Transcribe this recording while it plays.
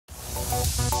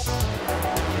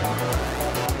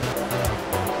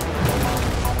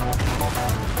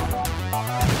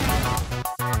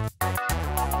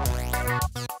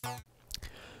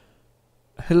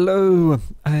Hello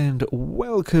and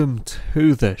welcome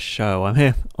to the show. I'm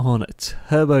here on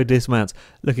Turbo Dismount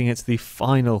looking at the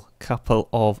final couple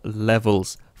of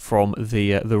levels from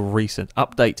the recent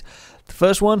update. The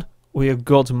first one, we have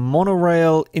got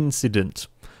Monorail Incident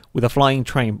with a flying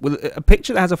train. With a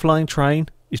picture that has a flying train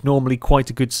is normally quite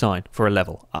a good sign for a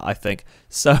level, I think.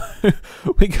 So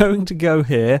we're going to go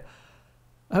here.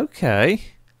 Okay.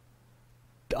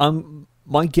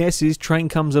 My guess is train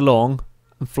comes along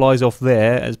and flies off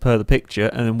there as per the picture,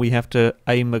 and then we have to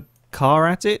aim a car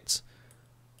at it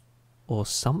or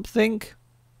something.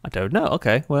 I don't know.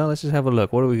 Okay, well, let's just have a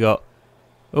look. What do we got?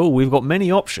 Oh, we've got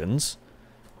many options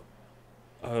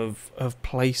of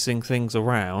placing things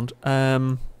around.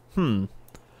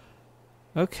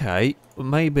 Okay,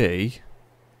 maybe.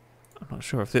 I'm not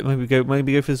sure if it maybe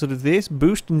go for sort of this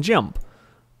boost and jump.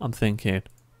 I'm thinking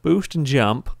boost and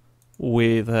jump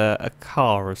with a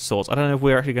car of sorts. I don't know if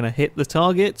we're actually going to hit the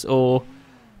target, or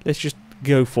let's just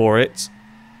go for it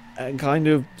and kind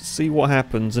of see what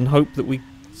happens and hope that we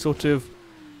sort of...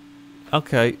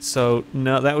 Okay, so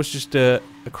no, that was just a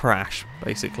crash,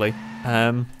 basically.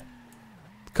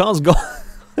 Car's gone.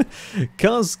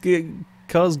 car's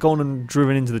gone and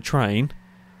driven into the train.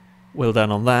 Well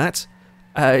done on that.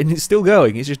 And it's still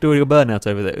going. It's just doing a burnout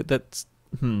over there. That's...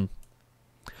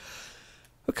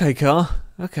 Okay, car.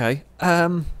 Okay.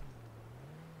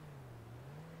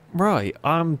 Right.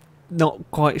 I'm not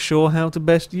quite sure how to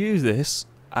best use this.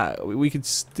 We could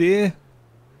steer...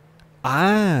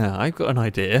 I've got an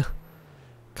idea.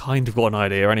 Kind of got an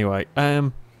idea, anyway.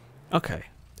 Okay.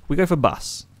 We go for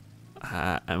bus.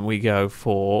 And we go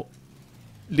for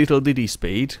little diddy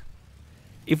speed.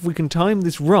 If we can time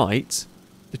this right,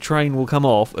 the train will come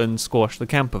off and squash the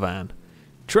camper van.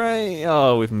 Train...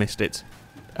 Oh, we've missed it.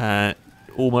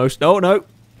 Almost. Oh, no.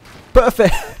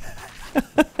 Perfect.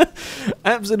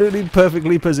 Absolutely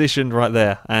perfectly positioned right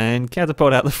there. And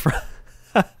catapult out the front.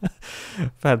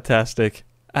 Fantastic.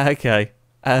 Okay.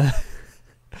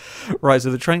 Right, so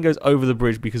the train goes over the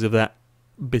bridge because of that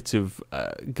bit of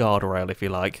guardrail, if you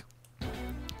like.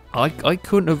 I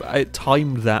couldn't have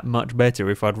timed that much better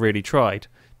if I'd really tried,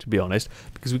 to be honest.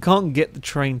 Because we can't get the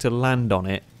train to land on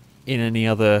it in any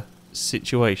other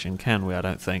situation, can we? I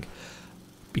don't think.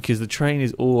 Because the train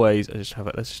is always... let's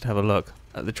just have a look.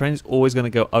 The train is always going to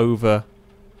go over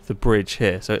the bridge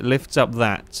here. So it lifts up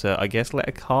that, I guess, let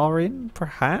a car in,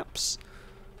 perhaps?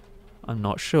 I'm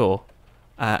not sure.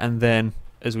 And then,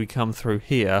 as we come through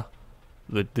here,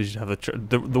 they just have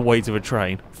the weight of a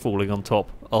train falling on top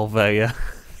of a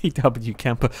VW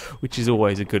camper, which is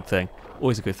always a good thing.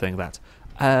 Always a good thing, that.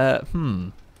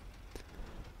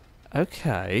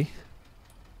 Okay.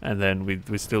 And then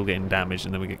we're still getting damaged,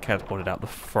 and then we get catapulted out the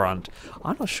front.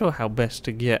 I'm not sure how best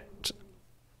to get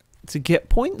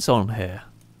points on here,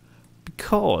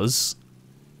 because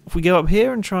if we go up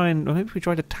here and try and, or maybe if we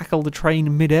try to tackle the train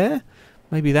in midair,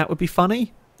 maybe that would be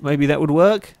funny. Maybe that would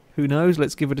work. Who knows?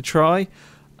 Let's give it a try.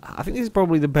 I think this is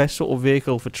probably the best sort of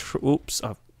vehicle for. Oops,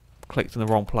 I've clicked in the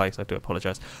wrong place. I do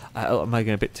apologise. I'm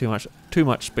making a bit too much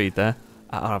speed there.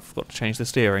 I've forgot to change the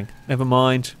steering. Never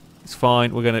mind. It's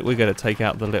fine. We're gonna take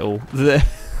out the little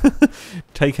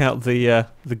take out the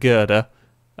girder,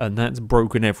 and that's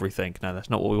broken everything. No,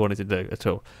 that's not what we wanted to do at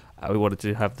all. We wanted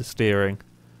to have the steering.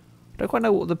 I don't quite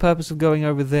know what the purpose of going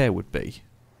over there would be.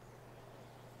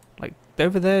 Like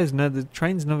over there is the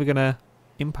train's never gonna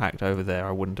impact over there.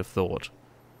 I wouldn't have thought.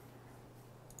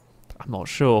 I'm not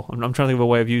sure. I'm trying to think of a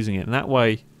way of using it. And that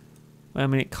way, I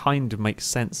mean, it kind of makes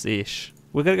sense-ish.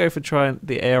 We're going to go for trying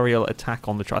the aerial attack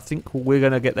on the train. I think we're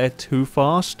going to get there too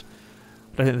fast.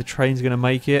 I don't think the train's going to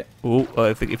make it. Oh,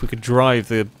 I think if we could drive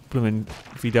the blooming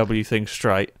VW thing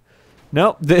straight.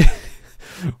 Nope.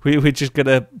 We're just going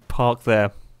to park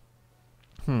there.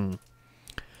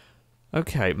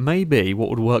 Okay, maybe what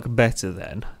would work better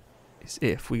then is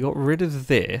if we got rid of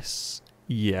this.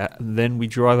 Yeah, and then we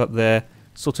drive up there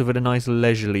sort of at a nice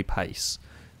leisurely pace.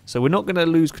 So we're not going to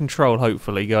lose control,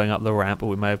 hopefully, going up the ramp, or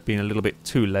we may have been a little bit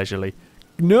too leisurely.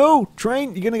 No!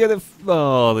 Train! You're going to get it...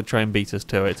 Oh, the train beat us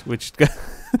to it. We're just going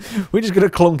to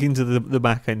clonk into the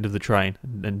back end of the train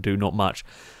and do not much.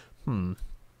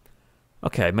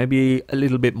 Okay, maybe a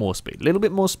little bit more speed. A little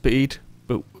bit more speed,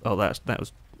 but... Oh, that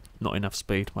was not enough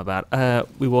speed, my bad.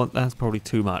 That's probably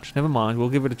too much. Never mind, we'll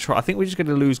give it a try. I think we're just going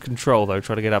to lose control, though,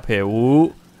 try to get up here.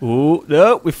 Ooh, ooh,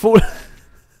 no, we've fallen...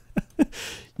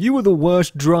 You were the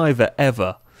worst driver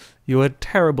ever. You were a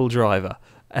terrible driver.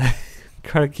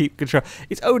 Trying to keep control.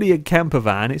 It's only a camper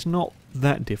van. It's not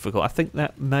that difficult. I think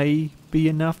that may be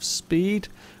enough speed.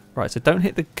 Right, so don't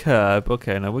hit the curb.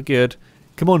 Okay, no, we're good.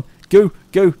 Come on, go,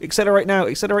 go. Accelerate now.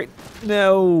 Accelerate.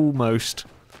 No, almost.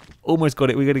 Almost got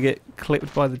it. We're going to get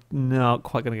clipped by the... No, not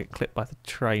quite going to get clipped by the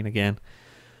train again.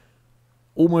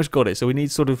 Almost got it. So we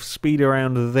need sort of speed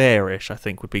around there-ish, I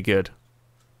think, would be good.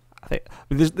 I think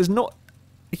there's not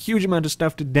a huge amount of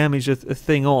stuff to damage a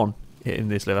thing on in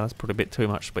this level. That's probably a bit too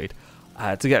much speed.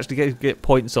 To actually get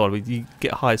points on, you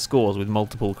get high scores with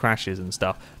multiple crashes and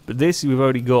stuff. But this, we've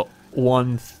already got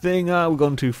one thing. We've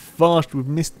gone too fast. We've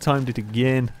mistimed it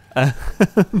again.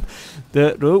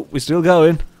 Oh, we're still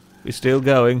going. We're still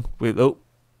going. Oh,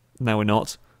 no, we're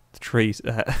not. The trees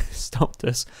stopped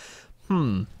us.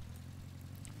 I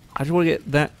just want to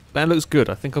get that. That looks good.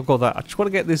 I think I've got that. I just want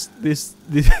to get this this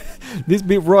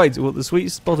bit right. We want the sweet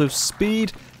spot of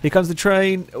speed. Here comes the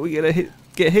train. Are we gonna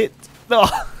get hit?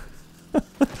 Oh.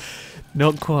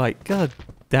 Not quite. God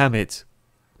damn it.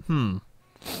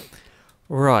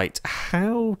 Right.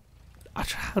 How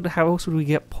else would we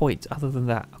get points other than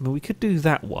that? I mean, we could do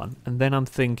that one, and then I'm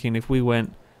thinking if we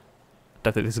went... I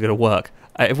don't think this is going to work.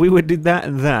 If we did that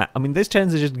and that, I mean, there's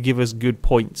chance to just give us good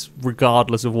points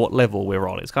regardless of what level we're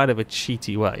on. It's kind of a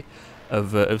cheaty way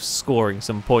of scoring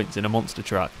some points in a monster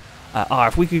truck.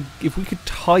 If we could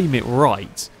time it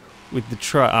right with the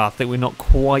truck, I think we're not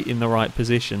quite in the right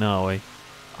position, are we?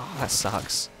 Oh, that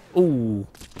sucks. Ooh,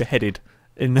 beheaded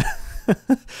in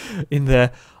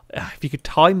there. If you could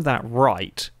time that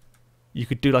right, you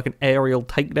could do like an aerial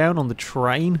takedown on the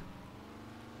train.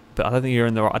 But I don't think you're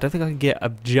in the right. I don't think I can get a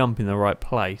jump in the right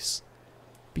place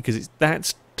because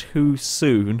that's too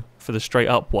soon for the straight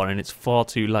up one, and it's far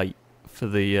too late for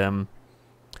the. Oh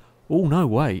no!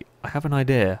 Wait, I have an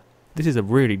idea. This is a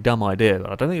really dumb idea,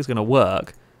 but I don't think it's going to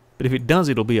work. But if it does,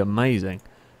 it'll be amazing.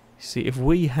 See, if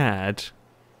we had...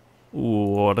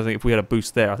 Ooh, I don't think if we had a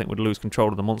boost there, I think we'd lose control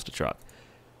of the monster truck.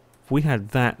 If we had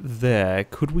that there,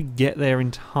 could we get there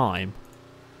in time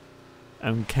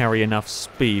and carry enough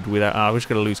speed without... we're just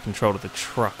going to lose control of the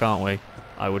truck, aren't we?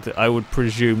 I would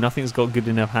presume nothing's got good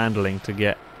enough handling to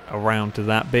get around to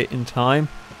that bit in time.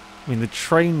 I mean, the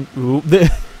train... Ooh,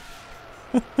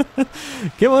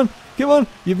 come on, come on!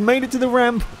 You've made it to the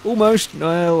ramp, almost.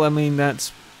 Well, I mean,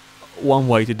 that's one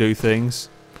way to do things.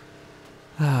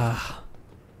 I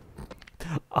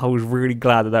was really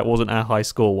glad that wasn't our high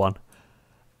score one.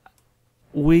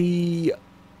 For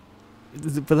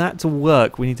that to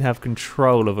work, we need to have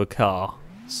control of a car.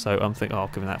 So I'm thinking, oh,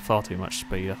 I'm giving that far too much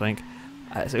speed, I think.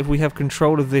 So if we have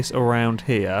control of this around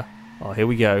here... Oh, here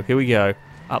we go, here we go.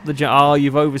 Up the jump. Oh,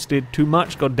 you've oversteered too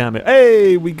much, goddammit.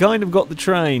 Hey, we kind of got the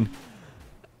train.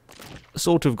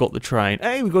 Sort of got the train.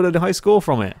 Hey, we got a high score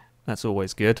from it. That's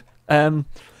always good.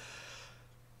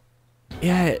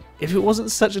 Yeah, if it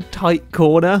wasn't such a tight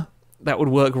corner, that would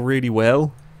work really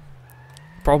well.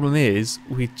 Problem is,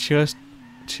 we just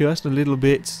a little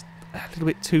bit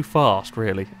too fast,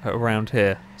 really, around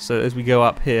here. So as we go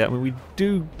up here, I mean, we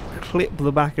do clip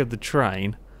the back of the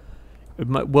train. It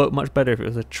might work much better if it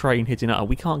was a train hitting up.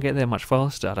 We can't get there much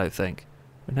faster, I don't think.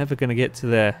 We're never going to get to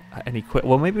there any quick.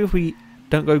 Well, maybe if we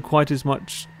don't go quite as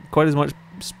much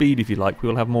speed, if you like, we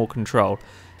will have more control.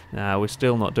 We're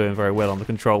still not doing very well on the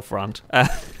control front.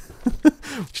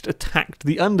 Just attacked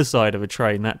the underside of a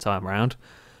train that time round.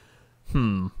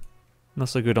 Not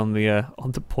so good on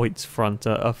the points front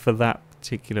for that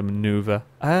particular manoeuvre.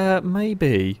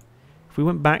 Maybe if we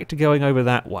went back to going over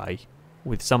that way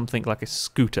with something like a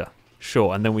scooter,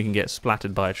 sure, and then we can get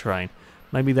splattered by a train.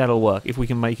 Maybe that'll work if we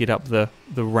can make it up the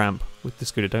ramp with the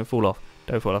scooter. Don't fall off.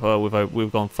 Don't fall off. Oh,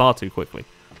 we've gone far too quickly.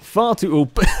 Far too...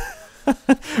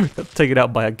 Got taken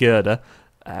out by a girder.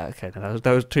 Okay, no,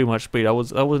 that was too much speed. I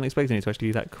wasn't expecting it to actually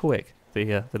be that quick.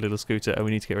 The little scooter. Oh, we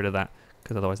need to get rid of that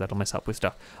because otherwise that'll mess up with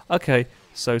stuff. Okay,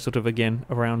 so sort of again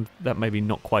around that, maybe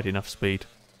not quite enough speed.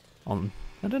 I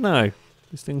don't know.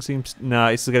 This thing seems... No,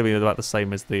 it's going to be about the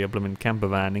same as the blooming camper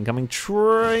van. Incoming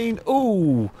train.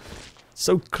 Ooh,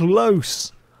 so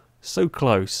close, so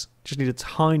close. Just need a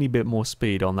tiny bit more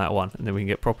speed on that one, and then we can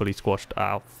get properly squashed.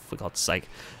 Oh, for God's sake.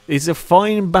 It's a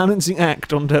fine balancing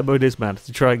act on Turbo Dismount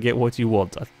to try and get what you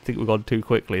want. I think we've gone too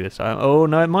quickly this time. Oh,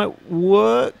 no, it might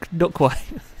work. Not quite.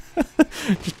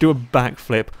 Just do a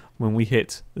backflip when we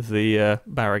hit the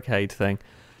barricade thing.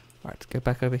 Right, let's go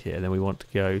back over here. Then we want to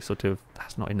go sort of...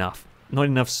 That's not enough. Not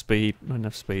enough speed. Not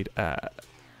enough speed.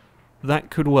 That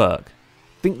could work.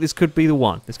 I think this could be the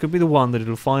one. This could be the one that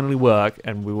it'll finally work,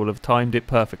 and we will have timed it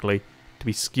perfectly to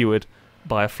be skewered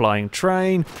by a flying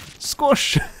train.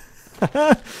 Squash!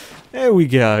 There we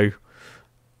go.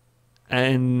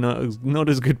 And not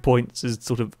as good points as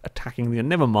sort of attacking the...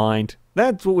 Never mind.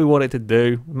 That's what we wanted to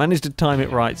do. Managed to time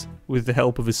it right with the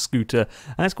help of a scooter.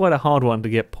 And that's quite a hard one to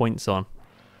get points on.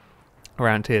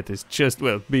 Around here, there's just,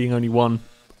 well, being only one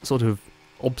sort of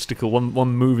obstacle,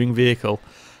 one moving vehicle.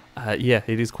 Yeah,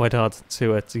 it is quite hard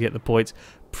to get the points.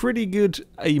 Pretty good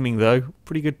aiming though,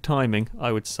 pretty good timing,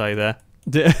 I would say there.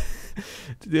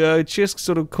 Just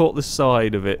sort of caught the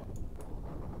side of it.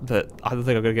 That I don't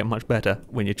think I'm going to get much better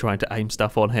when you're trying to aim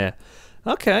stuff on here.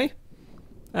 Okay,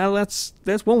 well that's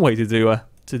one way to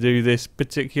do this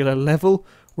particular level.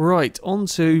 Right, on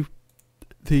to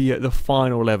the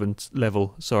final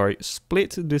level. Sorry,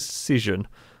 split decision.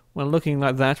 Well, looking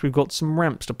like that, we've got some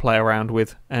ramps to play around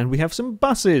with, and we have some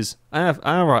buses.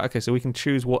 Right, okay, so we can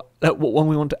choose what one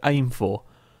we want to aim for.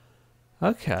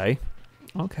 Okay,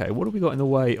 what have we got in the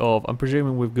way of? I'm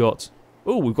presuming we've got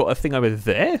a thing over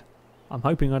there. I'm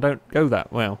hoping I don't go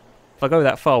that well. If I go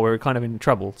that far, we're kind of in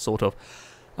trouble, sort of.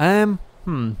 Now,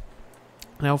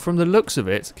 from the looks of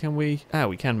it, can we?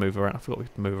 We can move around. I forgot we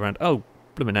can move around. Oh,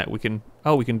 blooming heck, we can.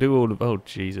 Oh, we can do all of. Oh,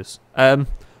 Jesus. I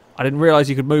didn't realise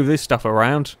you could move this stuff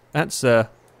around. That's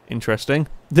interesting.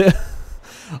 I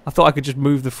thought I could just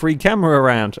move the free camera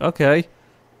around. Okay.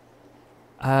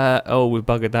 Oh, we've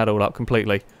buggered that all up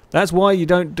completely. That's why you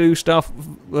don't do stuff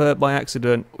by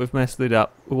accident. We've messed it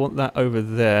up. We want that over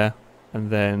there. And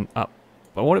then up.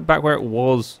 I want it back where it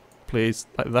was, please.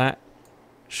 Like that.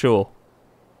 Sure.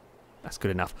 That's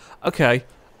good enough. Okay.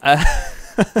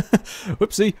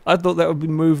 Whoopsie. I thought that would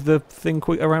move the thing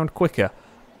around quicker.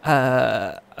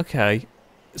 Okay.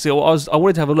 So I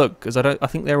wanted to have a look because I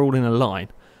think they're all in a line,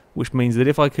 which means that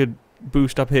if I could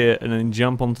boost up here and then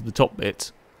jump onto the top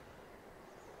bit,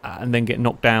 and then get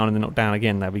knocked down and then knocked down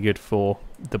again, that'd be good for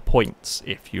the points,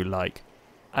 if you like.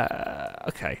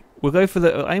 Okay, we'll go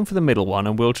for aim for the middle one,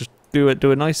 and we'll just do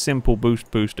a nice simple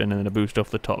boost, and then a boost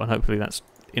off the top, and hopefully that's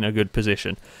in a good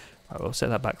position. Right, we'll set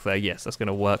that back there. Yes, that's going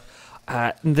to work.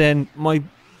 And then my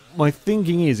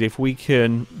thinking is if we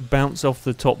can bounce off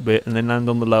the top bit and then land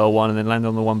on the lower one, and then land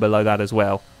on the one below that as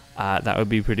well, that would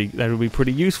be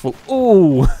pretty useful.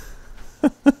 Oh.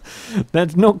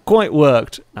 That's not quite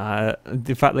worked.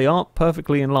 In fact, they aren't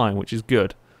perfectly in line, which is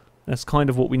good. That's kind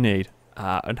of what we need.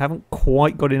 And haven't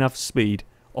quite got enough speed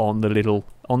on the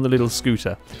little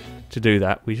scooter to do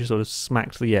that. We just sort of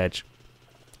smacked the edge.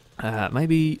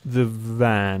 Maybe the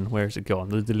van. Where has it gone?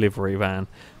 The delivery van.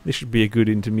 This should be a good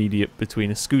intermediate between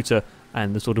a scooter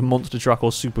and the sort of monster truck or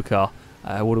supercar.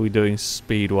 What are we doing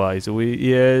speed-wise?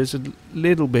 Yeah, it's a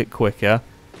little bit quicker.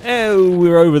 Oh,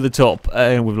 we're over the top,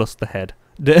 and we've lost the head.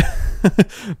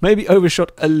 Maybe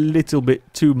overshot a little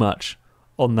bit too much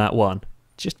on that one.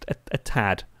 Just a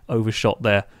tad overshot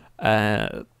there.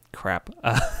 Crap.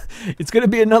 It's going to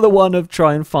be another one of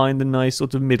try and find the nice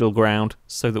sort of middle ground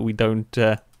so that we don't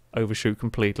overshoot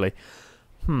completely.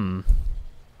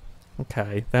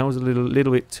 Okay, that was a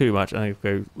little bit too much. I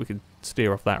think we could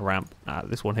steer off that ramp.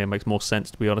 This one here makes more sense,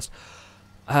 to be honest.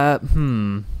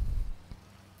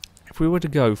 If we were to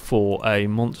go for a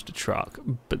monster truck,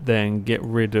 but then get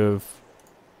rid of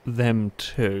them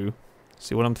too,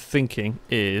 see what I'm thinking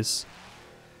is,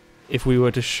 if we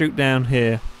were to shoot down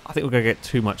here, I think we're going to get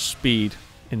too much speed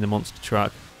in the monster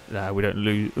truck. We don't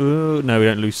lose. No, we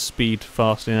don't lose speed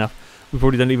fast enough. We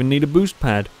probably don't even need a boost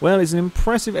pad. Well, it's an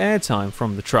impressive airtime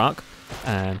from the truck,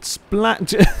 and splat.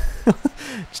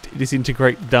 Just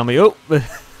disintegrate the dummy. Oh.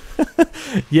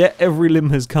 Yeah, every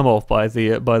limb has come off by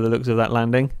the looks of that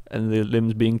landing, and the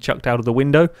limbs being chucked out of the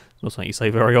window. It's not something you say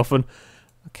very often.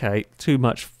 Okay,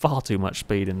 far too much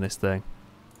speed in this thing.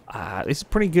 This is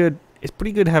pretty good. It's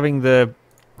pretty good having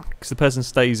because the person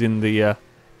stays in the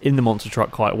monster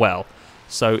truck quite well.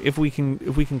 So if we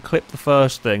can clip the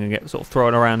first thing and get sort of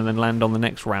thrown around and then land on the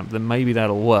next ramp, then maybe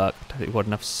that'll work. I don't think we've got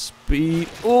enough speed.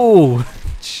 Oh,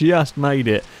 just made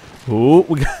it. Oh,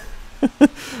 we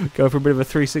go for a bit of a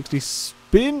 360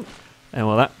 spin, and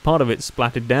well, that part of it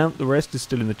splattered down. The rest is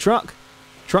still in the truck.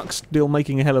 Truck's still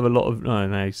making a hell of a lot of. Oh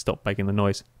no, stop making the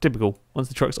noise. Typical. Once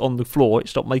the truck's on the floor, it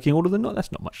stopped making all of the noise.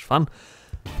 That's not much fun.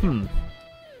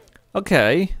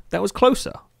 Okay, that was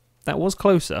closer. That was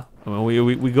closer. I mean,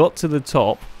 we got to the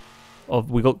top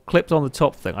of. We got clipped on the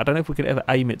top thing. I don't know if we could ever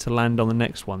aim it to land on the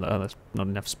next one. Oh, that's not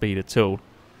enough speed at all.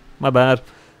 My bad.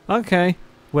 Okay.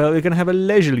 Well, we're going to have a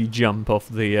leisurely jump off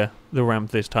the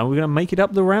ramp this time. We're going to make it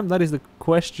up the ramp. That is the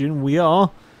question. We are.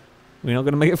 We're not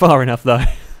going to make it far enough, though.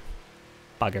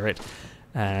 Bugger it.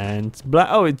 And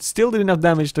oh, it still did enough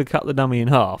damage to cut the dummy in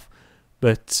half.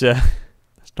 But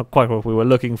that's not quite what we were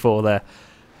looking for there.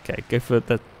 Okay, go for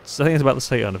that. I think it's about the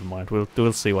same. Oh, never mind.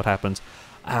 We'll see what happens.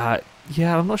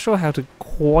 Yeah, I'm not sure how to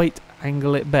quite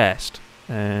angle it best.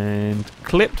 And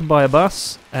clipped by a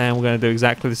bus, and we're going to do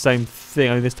exactly the same thing.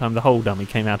 Only this time the whole dummy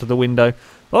came out of the window.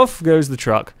 Off goes the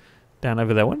truck down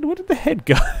over there. Where did the head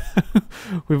go?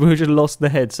 We've just lost the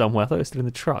head somewhere. I thought it was still in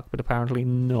the truck, but apparently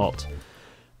not.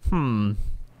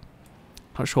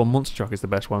 Not sure monster truck is the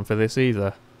best one for this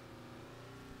either.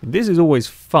 This is always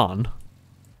fun,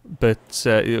 but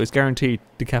it was guaranteed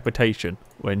decapitation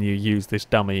when you use this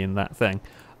dummy in that thing.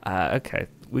 Okay,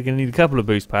 we're going to need a couple of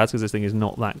boost pads because this thing is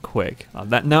not that quick.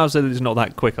 Now I've said it's not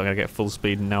that quick, I'm going to get full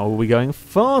speed, and now we're going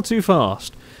far too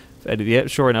fast. Yep,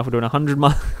 sure enough, we're doing 100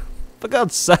 miles. For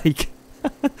God's sake!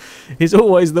 It's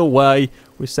always the way.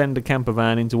 We send a camper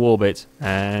van into orbit,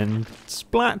 and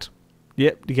splat!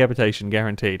 Yep, decapitation,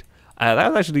 guaranteed. That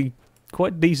was actually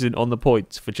quite decent on the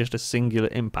points for just a singular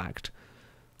impact.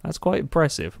 That's quite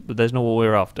impressive, but there's not what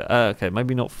we're after. Okay,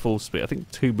 maybe not full speed. I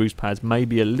think 2 boost pads,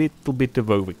 maybe a little bit of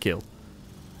overkill.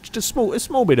 Just a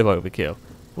small bit of overkill.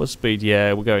 What speed?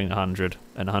 Yeah, we're going 100,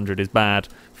 and 100 is bad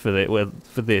for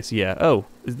this. Yeah. Oh,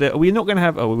 are we not going to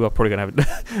have? Oh, we are probably going to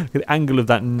have the angle of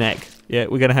that neck. Yeah,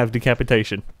 we're going to have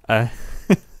decapitation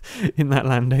in that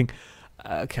landing.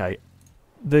 Okay,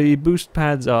 the boost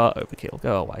pads are overkill.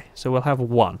 Go away. So we'll have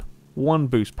one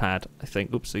boost pad. I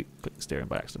think. Oopsie, click the steering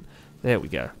by accident. There we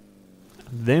go.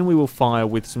 Then we will fire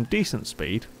with some decent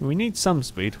speed. We need some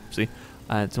speed. Oopsie.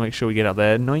 To make sure we get up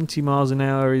there. 90 miles an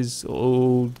hour is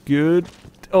all good.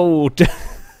 Oh,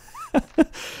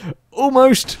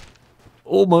 almost,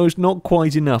 not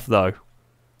quite enough though.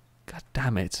 God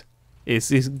damn it!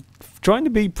 It's trying to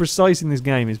be precise in this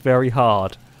game is very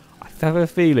hard. I have a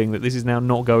feeling that this is now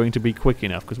not going to be quick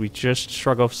enough because we just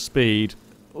shrug off speed.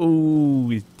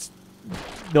 Ooh, it's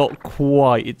not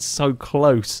quite. It's so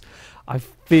close. I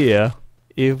fear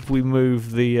if we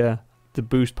move the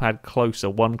boost pad closer,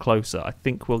 one closer, I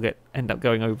think we'll end up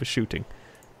going overshooting.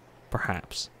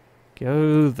 Perhaps.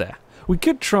 Go there. We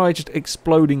could try just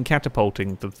exploding,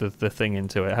 catapulting the thing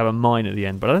into it, have a mine at the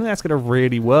end, but I don't think that's going to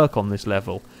really work on this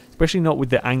level, especially not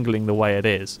with the angling the way it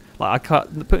is. Like,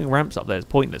 putting ramps up there is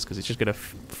pointless because it's just going to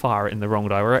fire it in the wrong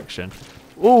direction.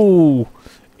 Ooh,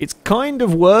 it's kind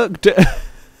of worked.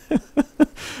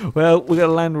 Well, we're going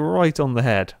to land right on the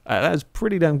head. That was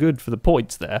pretty damn good for the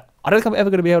points there. I don't think I'm ever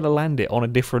going to be able to land it on a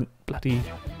different bloody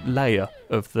layer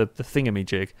of the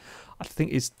thingamajig. I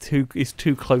think it's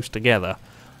too close together.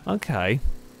 Okay.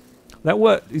 That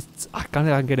worked. I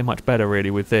can't get it much better,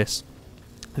 really, with this.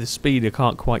 The speed, I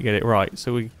can't quite get it right.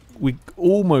 So we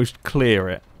almost clear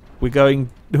it. We're going...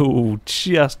 Ooh,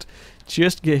 just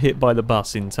get hit by the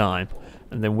bus in time.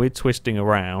 And then we're twisting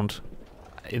around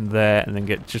in there and then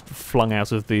get just flung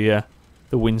out of the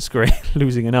windscreen,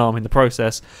 losing an arm in the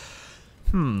process.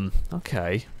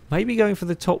 Okay. Maybe going for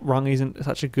the top rung isn't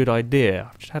such a good idea.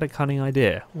 I've just had a cunning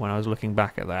idea when I was looking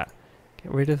back at that.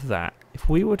 Get rid of that. If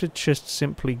we were to just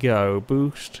simply go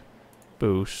boost,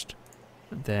 boost,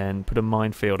 then put a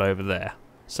minefield over there.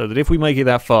 So that if we make it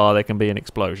that far, there can be an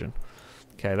explosion.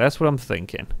 Okay, that's what I'm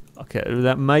thinking. Okay,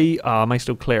 that may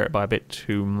still clear it by a bit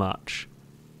too much.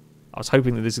 I was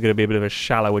hoping that this is going to be a bit of a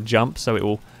shallower jump, so it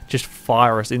will just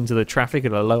fire us into the traffic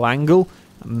at a low angle.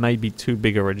 Maybe too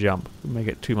big of a jump. We may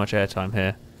get too much airtime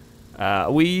here.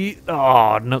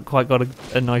 Not quite got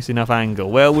a nice enough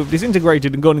angle. Well, we've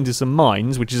disintegrated and gone into some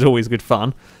mines, which is always good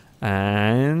fun.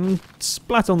 And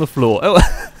splat on the floor. Oh,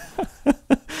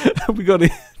 we got a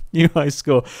new high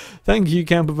score. Thank you,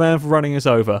 campervan, for running us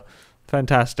over.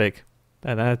 Fantastic.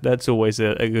 And that's always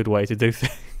a good way to do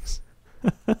things.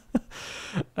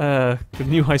 The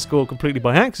new high score completely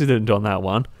by accident on that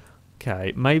one.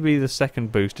 Okay, maybe the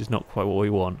second boost is not quite what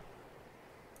we want.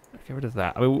 Get rid of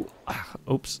that. I mean,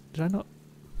 oops, did I not?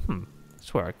 I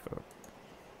swear I got.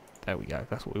 There we go.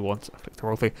 That's what we want. I clicked the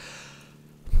wrong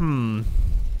thing.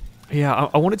 Yeah,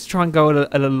 I wanted to try and go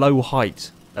at a low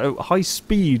height, high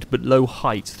speed but low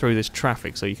height through this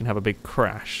traffic, so you can have a big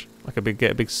crash, like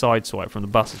get a big side swipe from the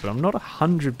buses. But I'm not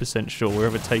 100% sure we're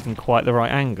ever taking quite the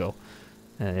right angle.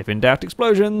 If in doubt,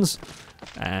 explosions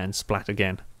and splat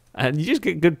again. And you just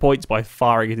get good points by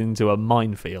firing it into a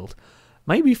minefield.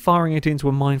 Maybe firing it into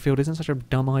a minefield isn't such a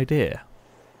dumb idea.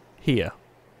 Here.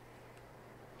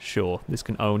 Sure, this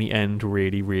can only end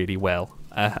really, really well.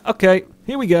 Okay,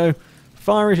 here we go.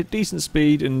 Fire it at decent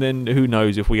speed, and then who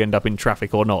knows if we end up in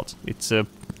traffic or not. It's a...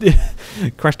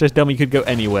 Crash test dummy could go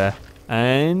anywhere.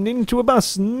 And into a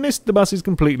bus. Missed the buses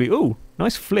completely. Ooh,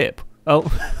 nice flip. Oh.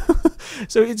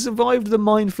 So it survived the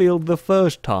minefield the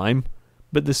first time,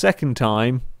 but the second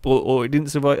time... Or it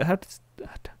didn't survive...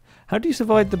 How do you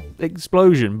survive the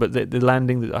explosion, but the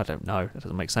landing... I don't know. That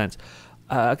doesn't make sense.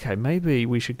 Okay, maybe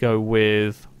we should go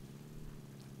with...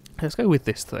 Let's go with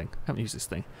this thing. I haven't used this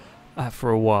thing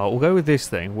for a while. We'll go with this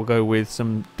thing. We'll go with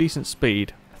some decent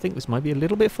speed. I think this might be a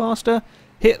little bit faster.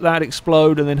 Hit that,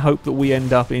 explode, and then hope that we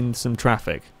end up in some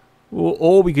traffic.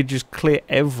 Or we could just clear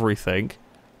everything.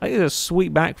 I think there's a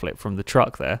sweet backflip from the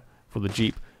truck there, for the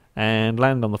Jeep, and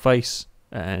land on the face.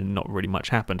 and not really much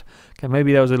happened. Okay,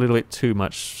 maybe that was a little bit too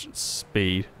much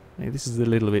speed. Maybe this is a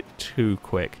little bit too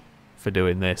quick for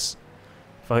doing this.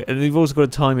 And we've also got to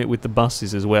time it with the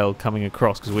buses as well coming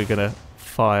across, because we're going to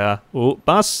fire... Oh,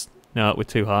 bus! No, we're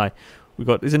too high.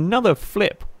 There's another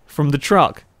flip from the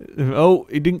truck. Oh,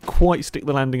 it didn't quite stick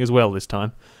the landing as well this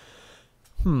time.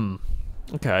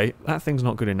 Okay, that thing's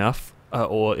not good enough.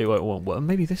 Or it won't work.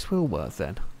 Maybe this will work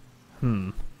then.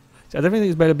 So I don't think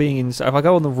it's better being in... So if I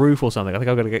go on the roof or something, I think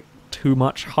I'm going to get too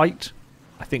much height.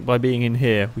 I think by being in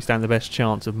here, we stand the best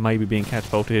chance of maybe being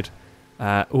catapulted.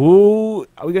 Ooh,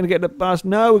 are we going to get the bus?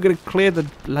 No, we're going to clear the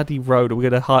bloody road. We're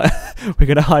going to hide. We're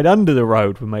going to hide under the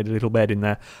road. We made a little bed in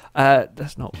there.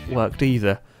 That's not worked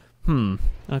either.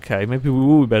 Okay, maybe we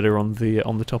will be better on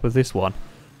the top of this one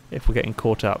if we're getting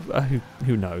caught up.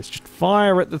 Who knows? Just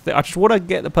fire at the thing. I just want to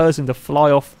get the person to fly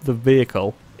off the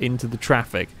vehicle into the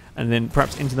traffic and then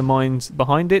perhaps into the mines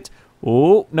behind it.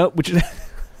 Oh no,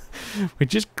 we're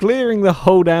just clearing the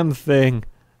whole damn thing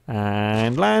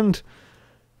and land.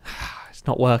 It's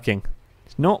not working.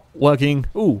 It's not working.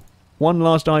 Ooh, one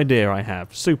last idea I have.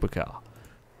 Supercar.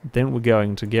 Then we're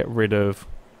going to get rid of...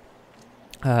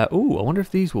 ooh, I wonder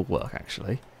if these will work,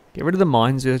 actually. Get rid of the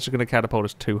mines. They're just going to catapult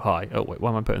us too high. Oh, wait,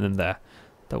 why am I putting them there?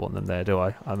 Don't want them there, do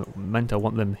I? I meant I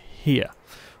want them here.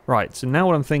 Right, so now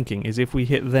what I'm thinking is if we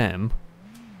hit them,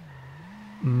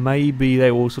 maybe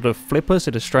they will sort of flip us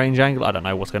at a strange angle. I don't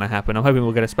know what's going to happen. I'm hoping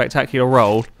we'll get a spectacular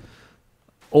roll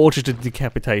or just a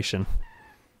decapitation.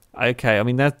 Okay, I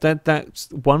mean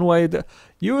that's one way that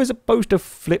you were supposed to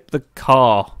flip the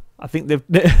car. I think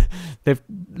they've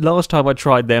last time I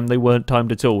tried them they weren't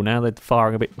timed at all. Now they're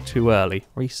firing a bit too early.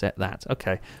 Reset that.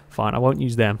 Okay, fine. I won't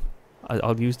use them.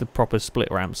 I'll use the proper split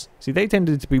ramps. See, they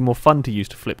tended to be more fun to use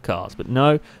to flip cars, but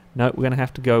no, we're going to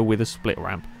have to go with a split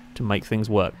ramp to make things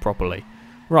work properly.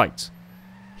 Right,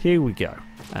 here we go.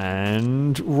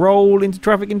 And roll into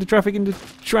traffic, into traffic, into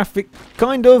traffic.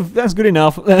 Kind of. That's good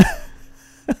enough.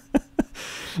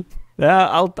 Yeah,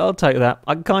 I'll take that.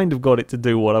 I kind of got it to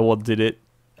do what I wanted it.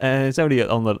 It's only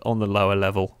on the lower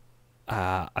level.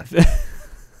 Now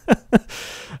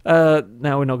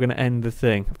we're not going to end the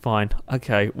thing. Fine.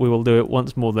 Okay, we will do it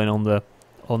once more then on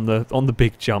the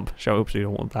big jump. Oops, we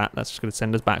don't want that. That's just going to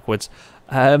send us backwards.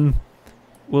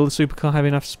 Will the supercar have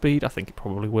enough speed? I think it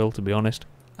probably will, to be honest.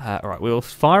 Right, we'll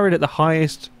fire it at the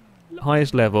highest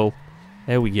level.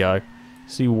 There we go.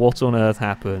 See what on earth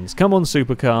happens. Come on,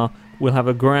 supercar. We'll have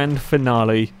a grand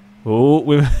finale. Oh,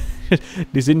 we've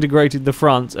disintegrated the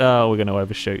front. Oh, we're going to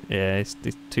overshoot. Yeah, it's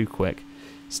too quick.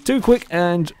 It's too quick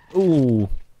and, ooh,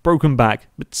 broken back.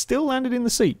 But still landed in the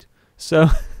seat. So,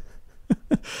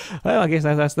 well, I guess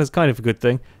that's kind of a good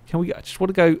thing. Can we? I just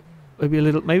want to go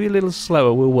maybe a little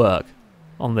slower will work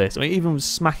on this. I mean, even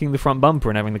smacking the front bumper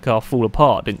and having the car fall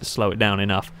apart didn't slow it down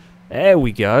enough. There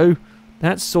we go.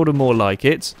 That's sort of more like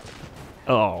it.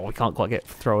 Oh, we can't quite get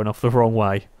thrown off the wrong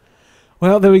way.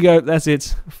 Well, there we go. That's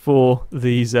it for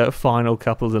these final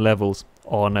couple of levels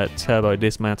on Turbo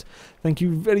Dismount. Thank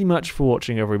you very much for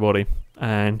watching, everybody.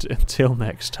 And until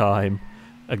next time,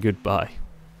 a goodbye.